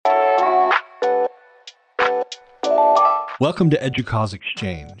Welcome to EDUCAUSE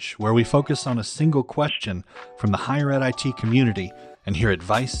Exchange, where we focus on a single question from the higher ed IT community and hear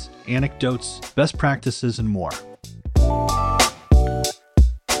advice, anecdotes, best practices, and more.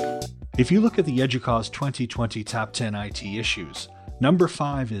 If you look at the EDUCAUSE 2020 Top 10 IT issues, number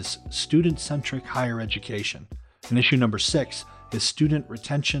 5 is student-centric higher education, and issue number 6 is student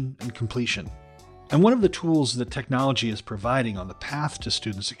retention and completion. And one of the tools that technology is providing on the path to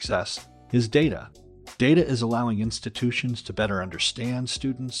student success is data. Data is allowing institutions to better understand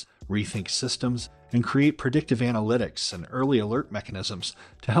students, rethink systems, and create predictive analytics and early alert mechanisms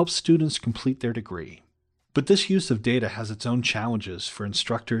to help students complete their degree. But this use of data has its own challenges for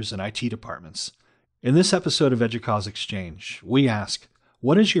instructors and IT departments. In this episode of EDUCAUSE Exchange, we ask,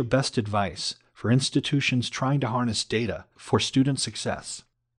 what is your best advice for institutions trying to harness data for student success?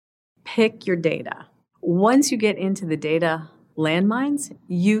 Pick your data. Once you get into the data landmines,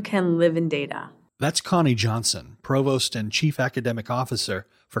 you can live in data. That's Connie Johnson, Provost and Chief Academic Officer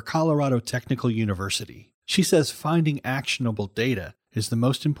for Colorado Technical University. She says finding actionable data is the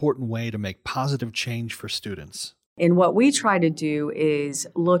most important way to make positive change for students. And what we try to do is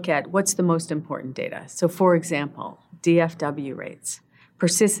look at what's the most important data. So for example, DFW rates,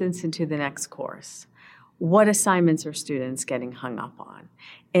 persistence into the next course, what assignments are students getting hung up on?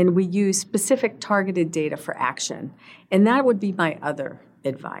 And we use specific targeted data for action. And that would be my other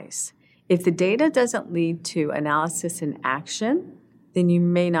advice. If the data doesn't lead to analysis and action, then you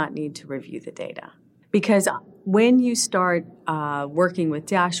may not need to review the data. Because when you start working with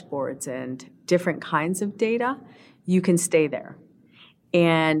dashboards and different kinds of data, you can stay there.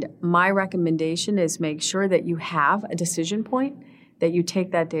 And my recommendation is make sure that you have a decision point, that you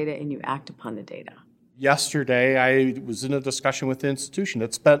take that data and you act upon the data. Yesterday, I was in a discussion with the institution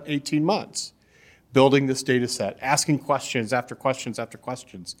that spent 18 months building this data set, asking questions after questions after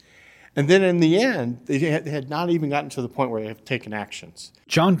questions. And then in the end, they had not even gotten to the point where they have taken actions.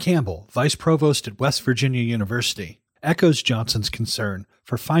 John Campbell, Vice Provost at West Virginia University, echoes Johnson's concern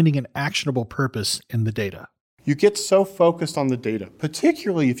for finding an actionable purpose in the data. You get so focused on the data,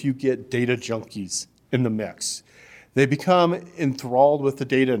 particularly if you get data junkies in the mix. They become enthralled with the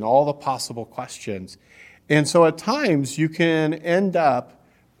data and all the possible questions. And so at times you can end up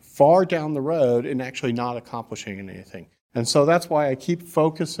far down the road and actually not accomplishing anything. And so that's why I keep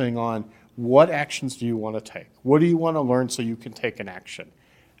focusing on what actions do you want to take? What do you want to learn so you can take an action?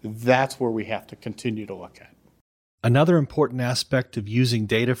 That's where we have to continue to look at. Another important aspect of using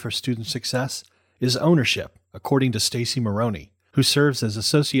data for student success is ownership, according to Stacy Maroney, who serves as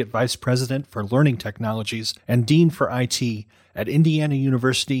Associate Vice President for Learning Technologies and Dean for IT at Indiana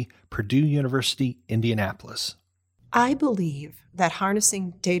University, Purdue University, Indianapolis. I believe that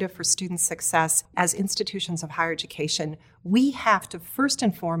harnessing data for student success as institutions of higher education, we have to first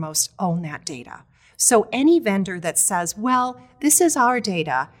and foremost own that data. So any vendor that says, well, this is our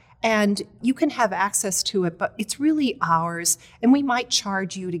data and you can have access to it, but it's really ours and we might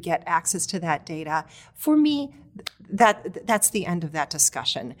charge you to get access to that data, for me, that's the end of that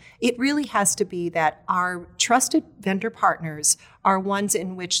discussion. It really has to be that our trusted vendor partners are ones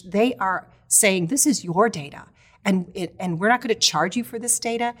in which they are saying, this is your data. And we're not going to charge you for this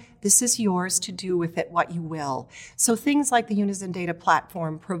data. This is yours to do with it what you will. So things like the Unison Data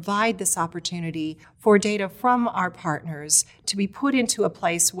Platform provide this opportunity for data from our partners to be put into a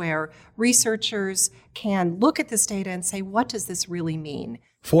place where researchers can look at this data and say, what does this really mean?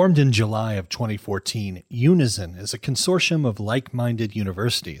 Formed in July of 2014, Unison is a consortium of like-minded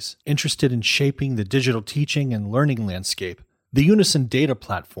universities interested in shaping the digital teaching and learning landscape. The Unison Data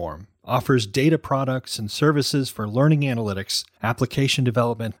Platform offers data products and services for learning analytics, application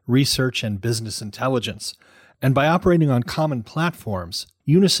development, research, and business intelligence. And by operating on common platforms,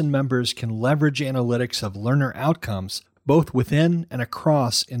 Unison members can leverage analytics of learner outcomes both within and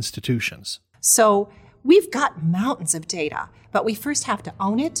across institutions. So we've got mountains of data, but we first have to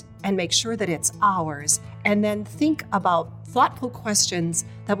own it and make sure that it's ours, and then think about thoughtful questions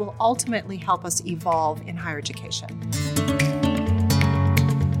that will ultimately help us evolve in higher education.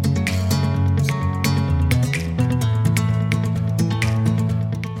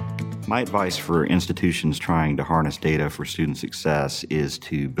 My advice for institutions trying to harness data for student success is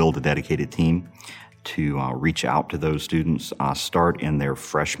to build a dedicated team, to reach out to those students, start in their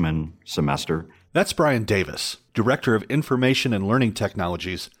freshman semester. That's Brian Davis, Director of Information and Learning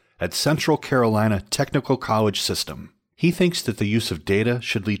Technologies at Central Carolina Technical College System. He thinks that the use of data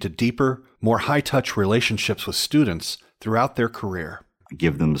should lead to deeper, more high-touch relationships with students throughout their career.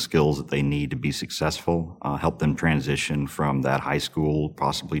 Give them the skills that they need to be successful, help them transition from that high school,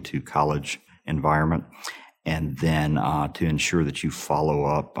 possibly to college environment, and then to ensure that you follow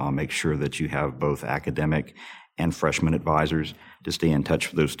up, make sure that you have both academic and freshman advisors to stay in touch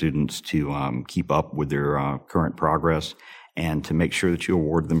with those students to keep up with their current progress and to make sure that you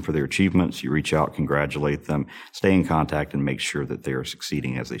award them for their achievements. You reach out, congratulate them, stay in contact, and make sure that they are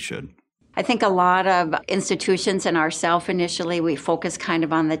succeeding as they should. I think a lot of institutions and ourselves initially, we focus kind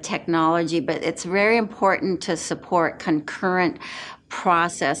of on the technology, but it's very important to support concurrent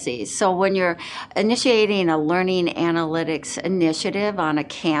processes. So when you're initiating a learning analytics initiative on a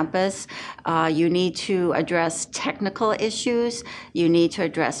campus, you need to address technical issues, you need to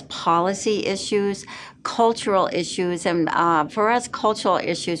address policy issues, cultural issues, and for us, cultural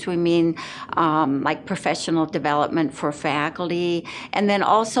issues, we mean like professional development for faculty, and then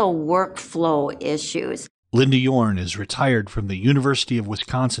also workflow issues. Linda Yorn is retired from the University of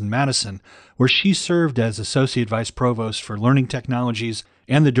Wisconsin-Madison, where she served as Associate Vice Provost for Learning Technologies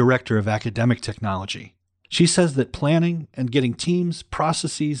and the Director of Academic Technology. She says that planning and getting teams,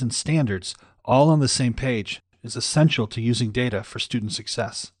 processes, and standards all on the same page is essential to using data for student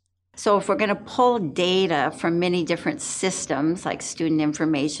success. So if we're going to pull data from many different systems, like student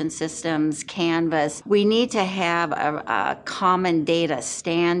information systems, Canvas, we need to have a common data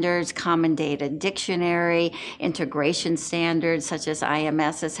standards, common data dictionary, integration standards, such as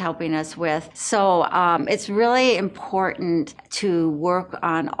IMS is helping us with. So it's really important to work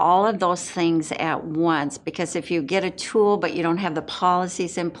on all of those things at once, because if you get a tool but you don't have the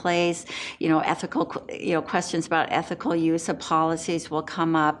policies in place, ethical, questions about ethical use of policies will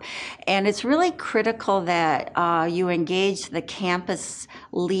come up. And it's really critical that you engage the campus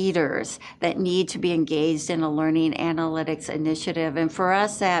leaders that need to be engaged in a learning analytics initiative. And for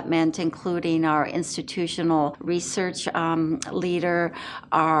us, that meant including our institutional research leader,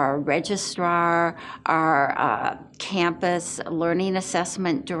 our registrar, our campus learning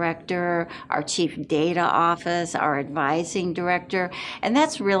assessment director, our chief data office, our advising director. And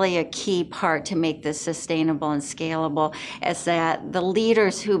that's really a key part to make this sustainable and scalable, is that the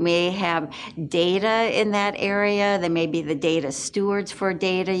leaders who may have data in that area, they may be the data stewards for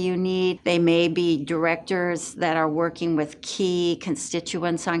data you need, they may be directors that are working with key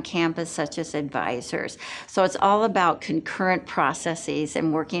constituents on campus, such as advisors. So it's all about concurrent processes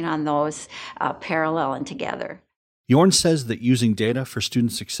and working on those parallel and together. Yorn says that using data for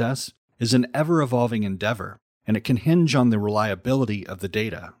student success is an ever-evolving endeavor, and it can hinge on the reliability of the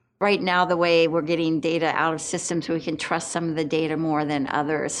data. Right now, the way we're getting data out of systems, we can trust some of the data more than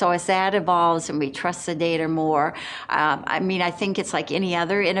others. So as that evolves and we trust the data more, I think it's like any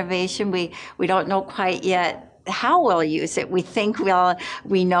other innovation. We don't know quite yet how we'll use it. We think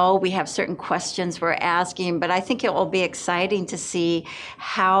we know, we have certain questions we're asking, but I think it will be exciting to see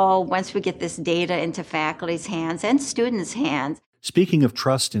how, once we get this data into faculty's hands and students' hands. Speaking of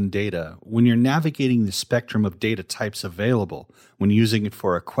trust in data, when you're navigating the spectrum of data types available when using it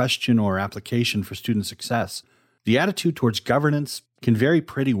for a question or application for student success, the attitude towards governance can vary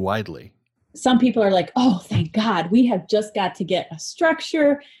pretty widely. Some people are like, oh, thank God, we have just got to get a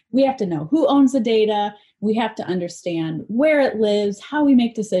structure. We have to know who owns the data. We have to understand where it lives, how we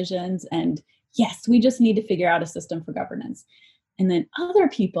make decisions. And yes, we just need to figure out a system for governance. And then other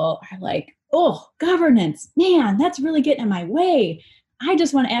people are like, oh, governance, man, that's really getting in my way. I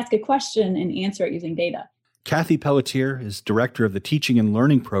just want to ask a question and answer it using data. Kathy Pelletier is director of the Teaching and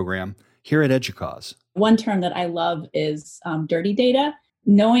Learning Program here at EDUCAUSE. One term that I love is dirty data,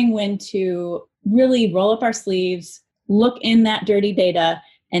 knowing when to really roll up our sleeves, look in that dirty data,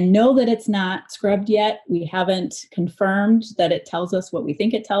 and know that it's not scrubbed yet. We haven't confirmed that it tells us what we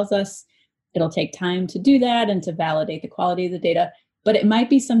think it tells us. It'll take time to do that and to validate the quality of the data. But it might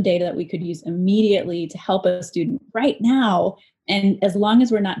be some data that we could use immediately to help a student right now. And as long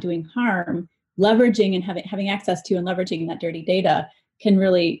as we're not doing harm, leveraging and having access to and leveraging that dirty data can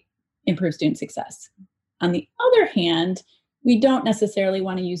really improve student success. On the other hand, we don't necessarily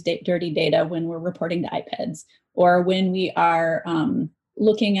want to use dirty data when we're reporting to IPEDS or when we are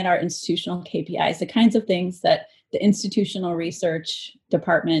looking at our institutional KPIs, the kinds of things that the institutional research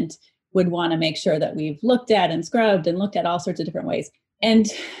department would want to make sure that we've looked at and scrubbed and looked at all sorts of different ways. And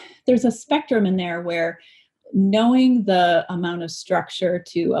there's a spectrum in there where knowing the amount of structure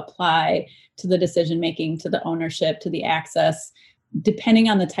to apply to the decision-making, to the ownership, to the access, depending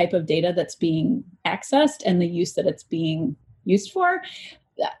on the type of data that's being accessed and the use that it's being used for,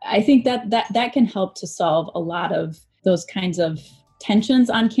 I think that can help to solve a lot of those kinds of tensions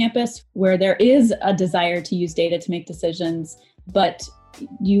on campus where there is a desire to use data to make decisions, but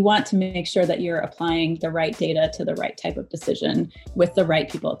you want to make sure that you're applying the right data to the right type of decision with the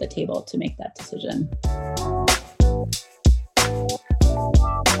right people at the table to make that decision.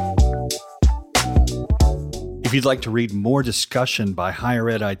 If If you'd like to read more discussion by higher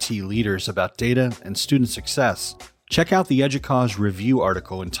ed IT leaders about data and student success, check out the EDUCAUSE review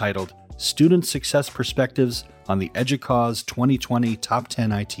article entitled Student Success Perspectives on the EDUCAUSE 2020 Top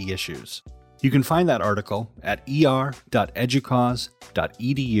 10 IT Issues. You can find that article at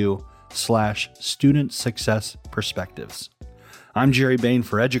er.educause.edu/student success perspectives. I'm Jerry Bain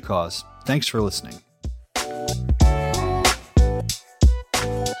for EDUCAUSE. Thanks for listening.